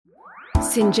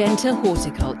Syngenta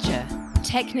Horticulture.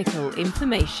 Technical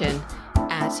information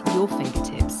at your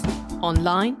fingertips.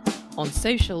 Online, on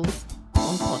socials,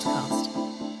 on podcast.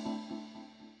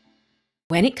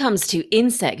 When it comes to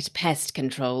insect pest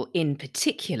control in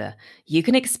particular, you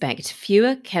can expect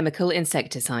fewer chemical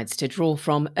insecticides to draw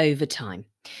from over time.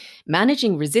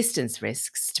 Managing resistance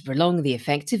risks to prolong the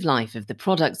effective life of the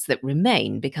products that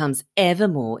remain becomes ever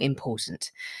more important.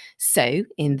 So,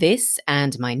 in this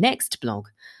and my next blog,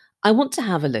 I want to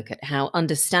have a look at how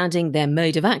understanding their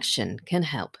mode of action can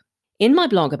help. In my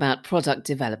blog about product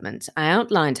development, I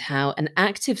outlined how an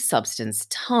active substance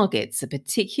targets a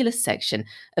particular section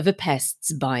of a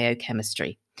pest's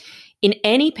biochemistry. In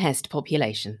any pest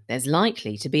population, there's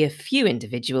likely to be a few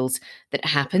individuals that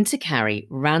happen to carry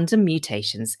random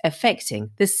mutations affecting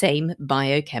the same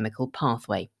biochemical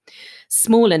pathway.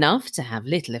 Small enough to have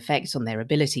little effect on their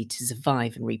ability to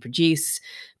survive and reproduce,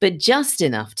 but just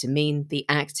enough to mean the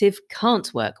active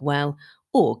can't work well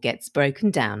or gets broken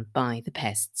down by the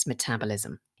pest's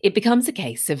metabolism. It becomes a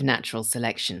case of natural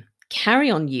selection.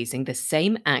 Carry on using the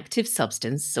same active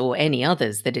substance or any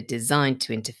others that are designed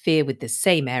to interfere with the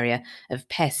same area of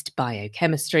pest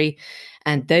biochemistry,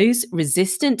 and those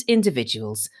resistant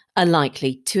individuals are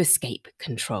likely to escape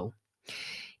control.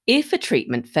 If a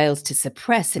treatment fails to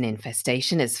suppress an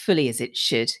infestation as fully as it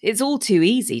should, it's all too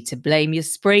easy to blame your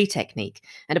spray technique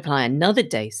and apply another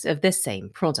dose of the same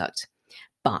product.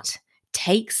 But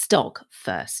take stock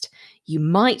first. You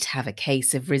might have a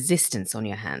case of resistance on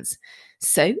your hands.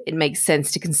 So it makes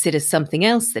sense to consider something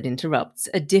else that interrupts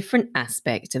a different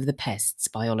aspect of the pest's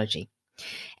biology.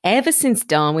 Ever since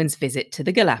Darwin's visit to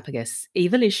the Galapagos,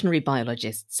 evolutionary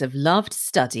biologists have loved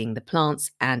studying the plants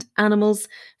and animals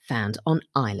found on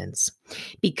islands,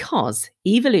 because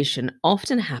evolution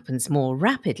often happens more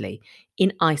rapidly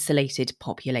in isolated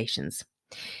populations.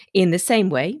 In the same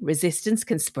way, resistance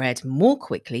can spread more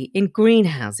quickly in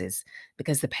greenhouses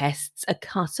because the pests are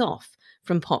cut off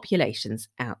from populations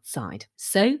outside.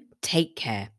 So take care.